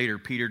years later,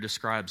 Peter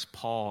describes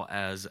Paul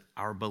as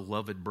our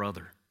beloved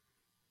brother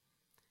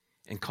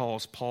and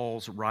calls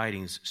Paul's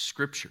writings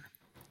scripture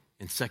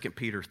in 2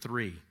 Peter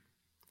 3.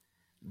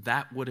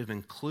 That would have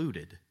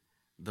included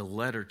the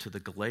letter to the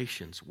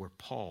Galatians where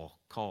Paul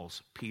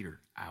calls Peter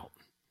out.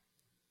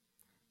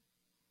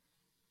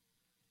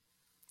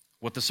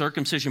 What the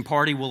circumcision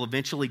party will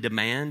eventually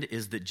demand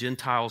is that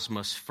Gentiles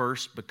must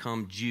first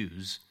become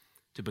Jews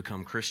to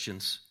become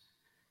Christians.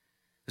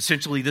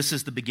 Essentially, this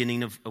is the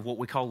beginning of what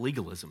we call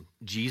legalism.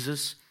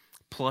 Jesus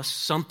plus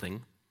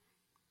something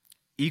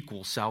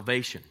equals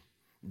salvation.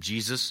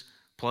 Jesus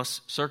plus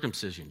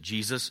circumcision.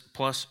 Jesus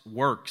plus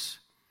works.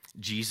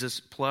 Jesus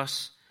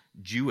plus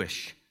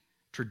Jewish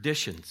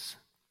traditions.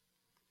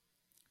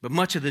 But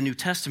much of the New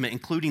Testament,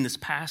 including this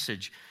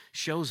passage,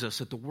 shows us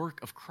that the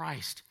work of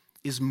Christ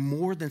is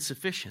more than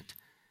sufficient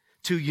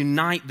to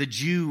unite the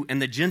Jew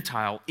and the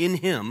Gentile in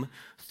him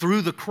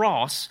through the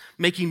cross,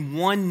 making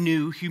one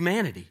new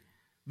humanity,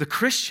 the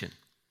Christian.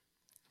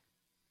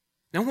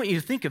 Now I want you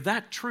to think of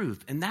that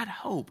truth and that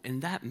hope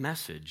and that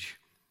message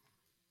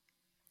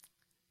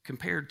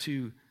compared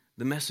to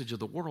the message of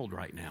the world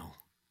right now.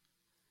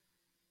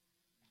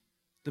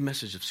 The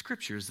message of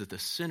Scripture is that the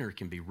sinner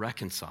can be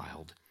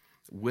reconciled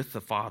with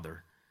the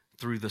Father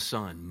through the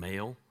Son,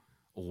 male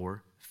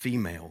or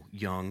female,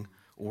 young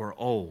or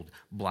old,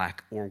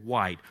 black or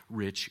white,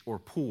 rich or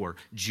poor,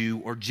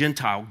 Jew or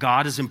Gentile.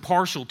 God is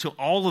impartial to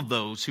all of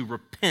those who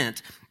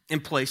repent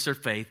and place their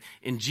faith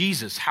in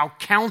Jesus. How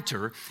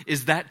counter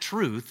is that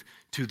truth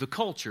to the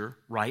culture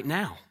right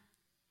now?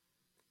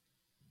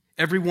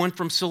 Everyone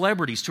from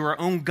celebrities to our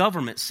own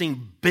government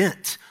seem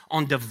bent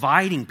on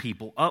dividing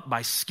people up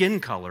by skin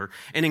color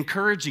and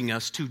encouraging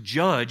us to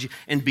judge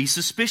and be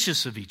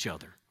suspicious of each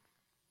other.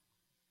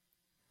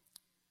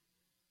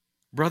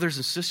 Brothers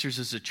and sisters,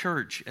 as a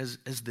church, as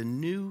the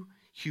new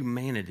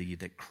humanity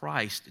that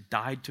Christ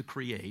died to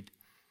create,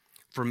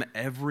 from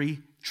every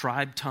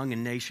tribe, tongue,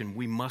 and nation,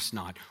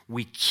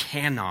 we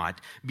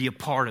cannot be a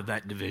part of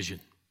that division.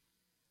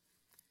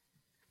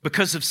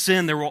 Because of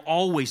sin, there will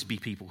always be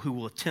people who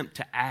will attempt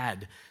to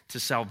add to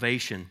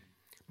salvation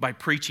by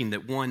preaching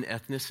that one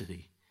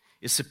ethnicity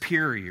is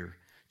superior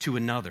to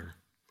another,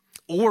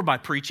 or by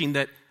preaching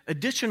that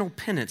additional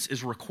penance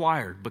is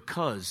required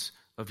because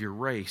of your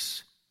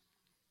race.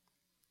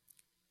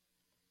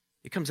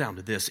 It comes down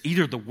to this.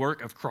 Either the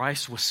work of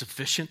Christ was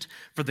sufficient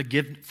for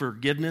the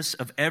forgiveness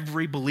of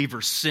every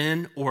believer's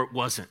sin, or it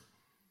wasn't.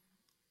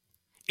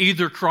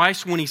 Either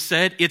Christ, when he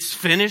said, "It's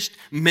finished,"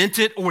 meant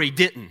it, or he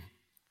didn't.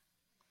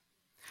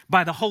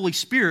 By the Holy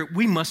Spirit,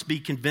 we must be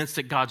convinced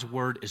that God's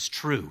word is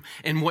true,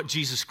 and what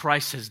Jesus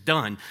Christ has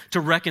done to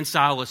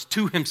reconcile us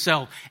to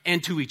himself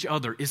and to each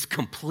other is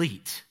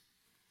complete.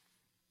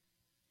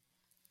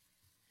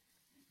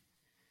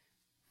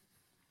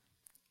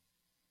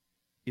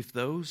 If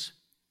those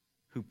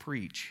who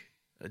preach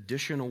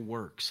additional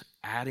works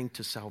adding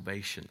to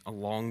salvation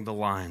along the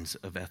lines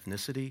of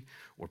ethnicity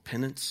or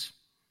penance,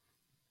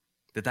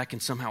 that can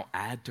somehow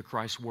add to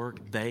Christ's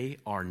work, they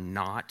are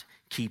not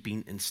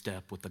keeping in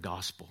step with the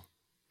gospel.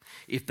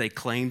 If they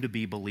claim to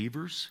be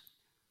believers,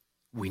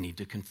 we need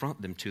to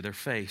confront them to their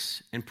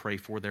face and pray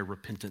for their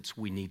repentance.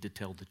 We need to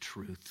tell the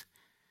truth,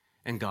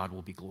 and God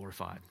will be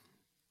glorified.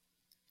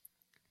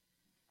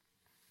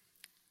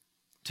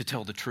 To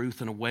tell the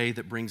truth in a way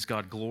that brings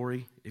God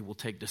glory, it will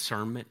take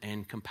discernment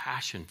and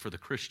compassion for the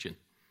Christian.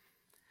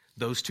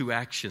 Those two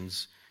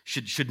actions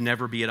should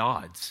never be at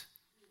odds.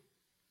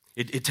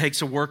 It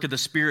takes a work of the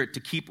Spirit to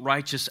keep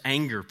righteous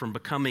anger from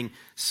becoming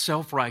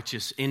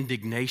self-righteous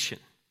indignation.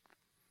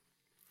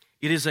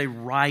 It is a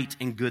right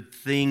and good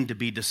thing to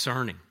be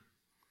discerning.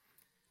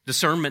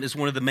 Discernment is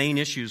one of the main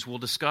issues we'll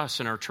discuss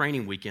in our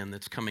training weekend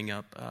that's coming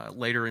up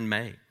later in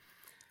May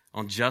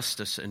on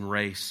justice and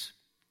race.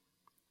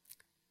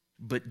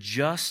 But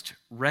just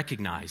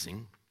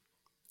recognizing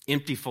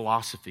empty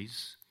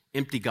philosophies,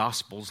 empty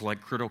gospels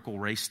like critical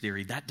race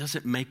theory, that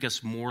doesn't make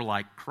us more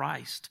like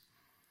Christ.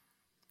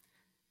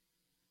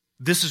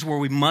 This is where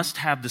we must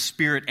have the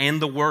Spirit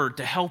and the Word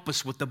to help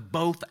us with the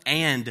both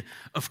and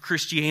of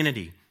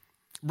Christianity.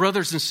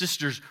 Brothers and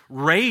sisters,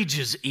 rage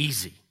is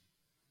easy.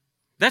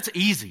 That's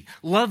easy.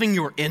 Loving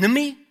your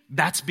enemy,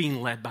 that's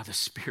being led by the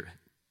Spirit.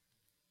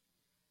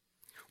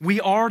 We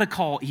are to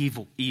call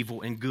evil,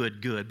 evil, and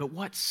good, good. But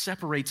what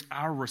separates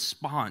our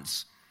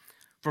response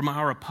from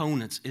our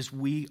opponents is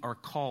we are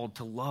called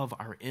to love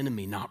our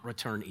enemy, not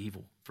return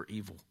evil for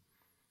evil.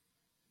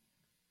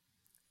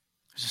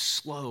 There's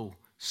a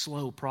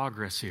slow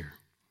progress here.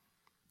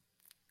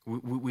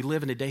 We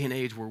live in a day and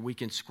age where we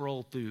can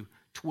scroll through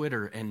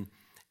Twitter and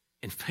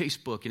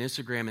Facebook and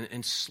Instagram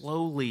and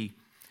slowly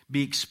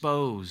be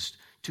exposed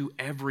to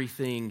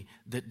everything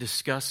that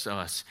disgusts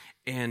us.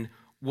 And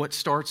what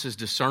starts as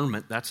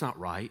discernment, that's not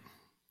right,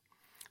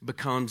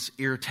 becomes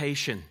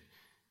irritation,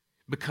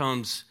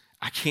 becomes,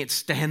 I can't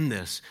stand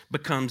this,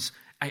 becomes,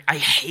 I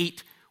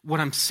hate what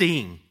I'm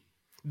seeing.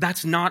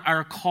 That's not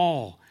our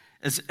call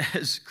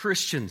as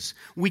Christians.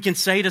 We can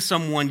say to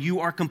someone,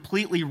 you are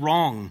completely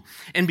wrong,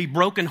 and be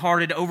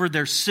brokenhearted over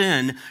their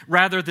sin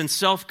rather than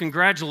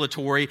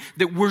self-congratulatory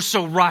that we're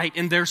so right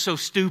and they're so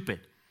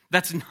stupid.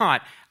 That's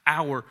not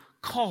our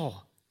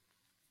call.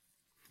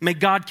 May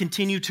God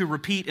continue to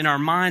repeat in our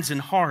minds and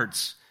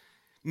hearts,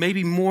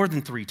 maybe more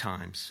than 3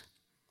 times,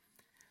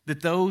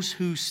 that those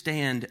who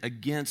stand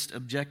against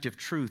objective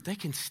truth, they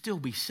can still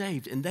be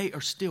saved and they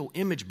are still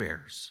image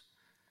bearers.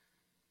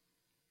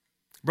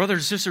 Brothers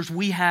and sisters,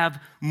 we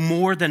have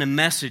more than a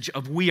message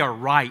of we are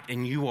right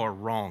and you are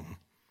wrong.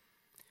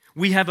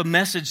 We have a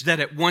message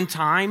that at one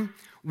time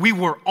we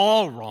were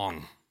all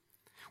wrong.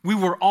 We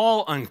were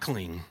all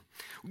unclean.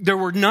 There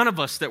were none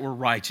of us that were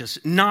righteous,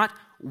 not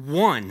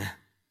one.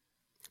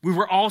 We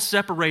were all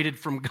separated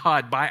from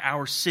God by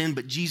our sin,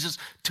 but Jesus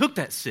took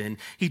that sin,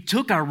 He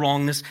took our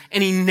wrongness,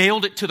 and He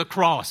nailed it to the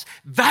cross.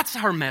 That's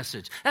our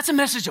message. That's a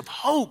message of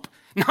hope,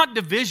 not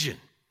division.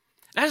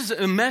 That is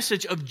a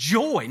message of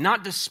joy,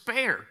 not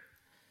despair.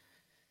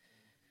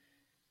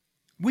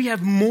 We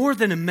have more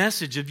than a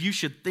message of you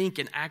should think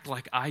and act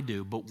like I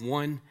do, but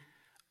one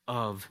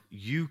of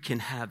you can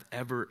have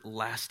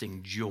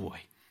everlasting joy,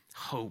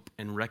 hope,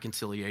 and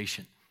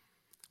reconciliation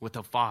with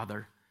the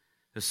Father,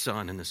 the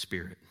Son, and the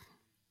Spirit.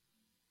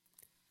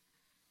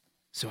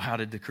 So how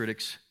did the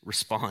critics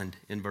respond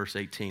in verse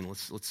 18?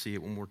 Let's see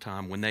it one more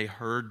time. When they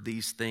heard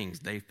these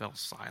things, they fell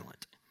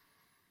silent,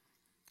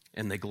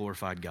 and they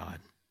glorified God,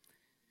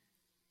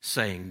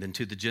 saying, then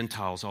to the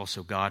Gentiles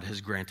also God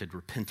has granted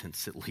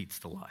repentance that leads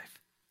to life.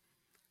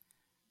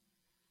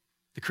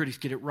 The critics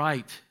get it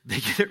right.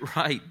 They get it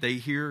right. They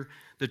hear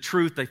the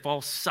truth. They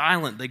fall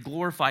silent. They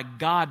glorify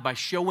God by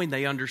showing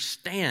they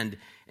understand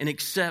and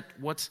accept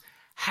what's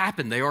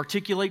happened. They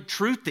articulate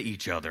truth to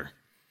each other.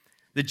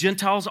 The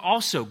Gentiles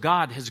also,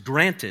 God has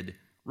granted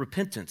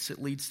repentance that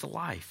leads to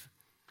life.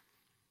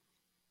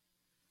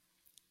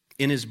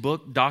 In his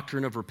book,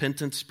 Doctrine of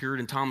Repentance,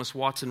 Puritan Thomas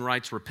Watson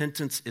writes,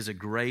 repentance is a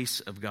grace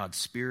of God's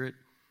Spirit,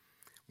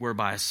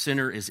 whereby a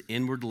sinner is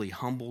inwardly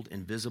humbled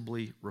and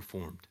visibly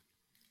reformed.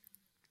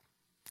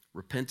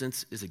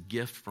 Repentance is a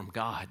gift from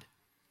God.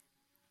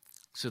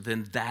 So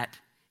then that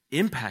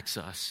impacts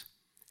us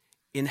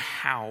in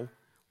how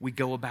we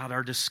go about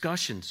our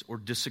discussions or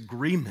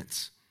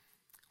disagreements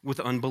with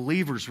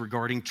unbelievers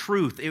regarding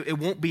truth. It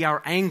won't be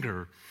our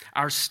anger,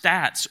 our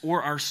stats,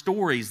 or our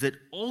stories that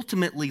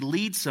ultimately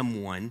lead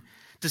someone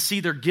to see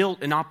their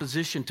guilt in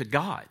opposition to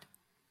God.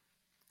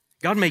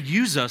 God may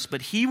use us,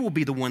 but He will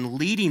be the one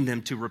leading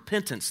them to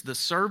repentance. The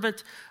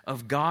servant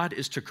of God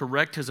is to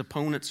correct his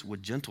opponents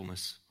with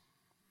gentleness.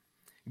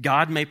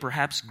 God may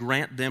perhaps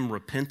grant them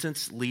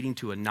repentance leading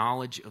to a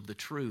knowledge of the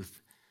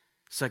truth.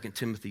 2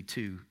 Timothy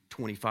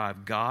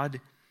 2:25,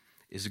 God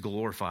is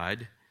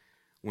glorified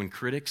when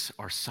critics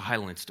are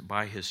silenced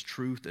by His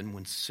truth and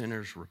when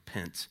sinners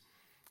repent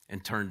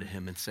and turn to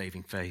Him in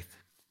saving faith.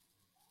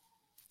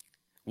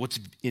 What's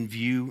in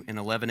view in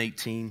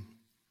 11:18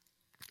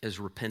 is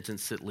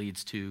repentance that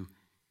leads to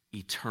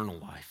eternal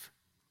life.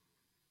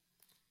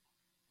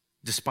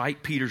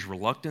 Despite Peter's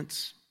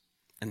reluctance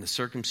and the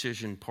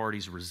circumcision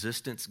party's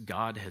resistance,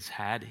 God has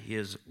had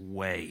His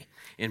way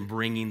in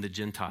bringing the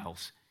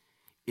Gentiles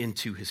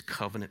into His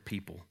covenant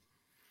people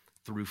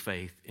through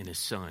faith in His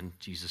Son,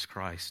 Jesus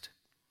Christ.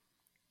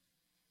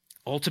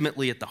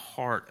 Ultimately, at the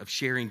heart of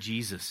sharing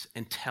Jesus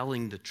and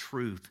telling the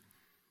truth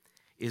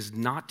is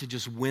not to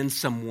just win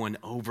someone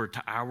over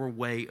to our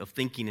way of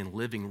thinking and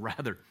living.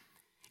 Rather,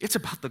 it's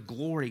about the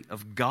glory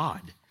of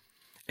God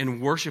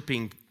and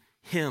worshiping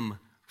Him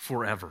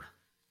forever.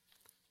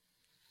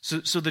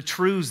 So the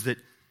truths that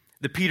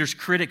Peter's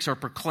critics are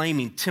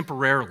proclaiming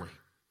temporarily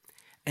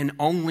and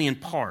only in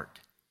part,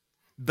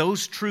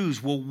 those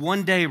truths will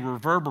one day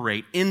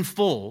reverberate in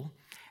full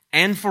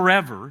and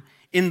forever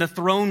in the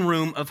throne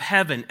room of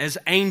heaven as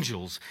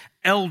angels,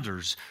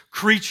 elders,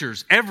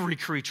 creatures, every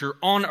creature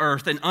on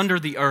earth and under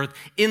the earth,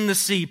 in the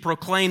sea,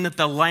 proclaim that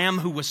the Lamb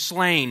who was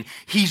slain,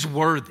 He's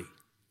worthy.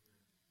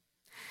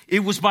 It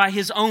was by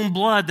His own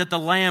blood that the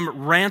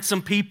Lamb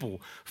ransomed people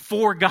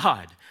for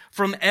God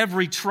from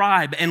every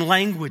tribe and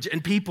language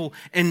and people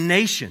and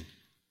nation.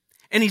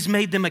 And He's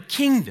made them a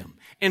kingdom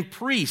and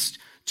priest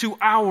to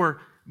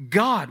our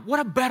God. What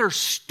a better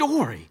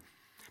story,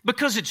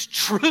 because it's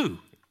true.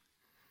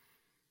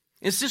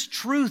 It's this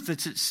truth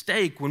that's at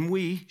stake when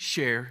we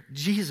share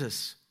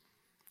Jesus.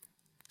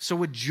 So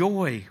with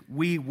joy,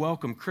 we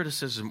welcome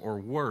criticism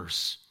or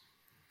worse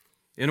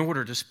in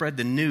order to spread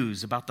the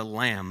news about the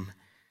Lamb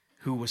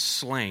who was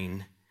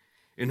slain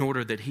in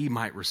order that he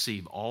might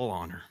receive all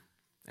honor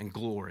and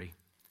glory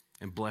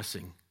and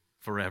blessing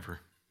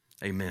forever.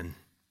 Amen.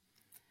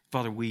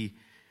 Father, we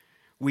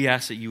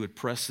ask that you would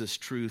press this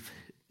truth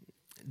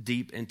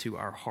deep into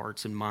our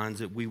hearts and minds,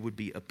 that we would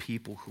be a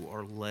people who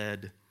are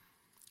led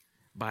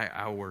by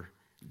our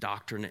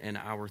doctrine and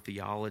our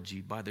theology,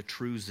 by the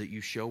truths that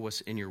you show us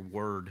in your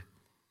word,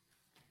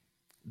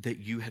 that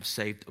you have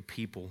saved a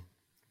people,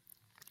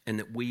 and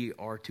that we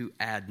are to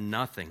add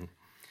nothing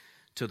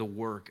to the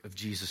work of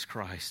Jesus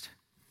Christ,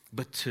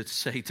 but to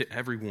say to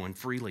everyone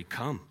freely,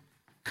 come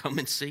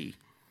and see.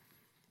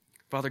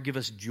 Father, give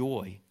us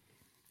joy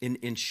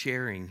in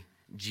sharing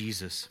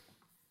Jesus,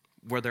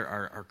 whether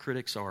our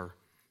critics are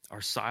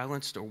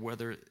silenced or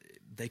whether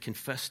they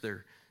confess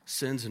their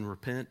sins and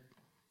repent.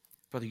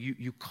 Father,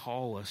 you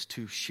call us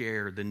to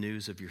share the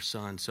news of your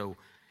Son. So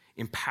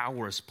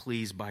empower us,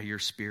 please, by your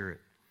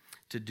Spirit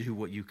to do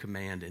what you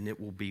command, and it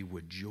will be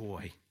with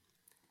joy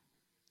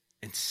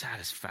and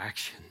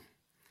satisfaction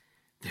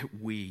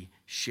that we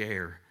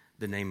share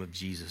the name of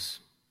Jesus.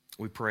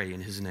 We pray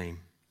in his name.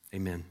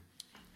 Amen.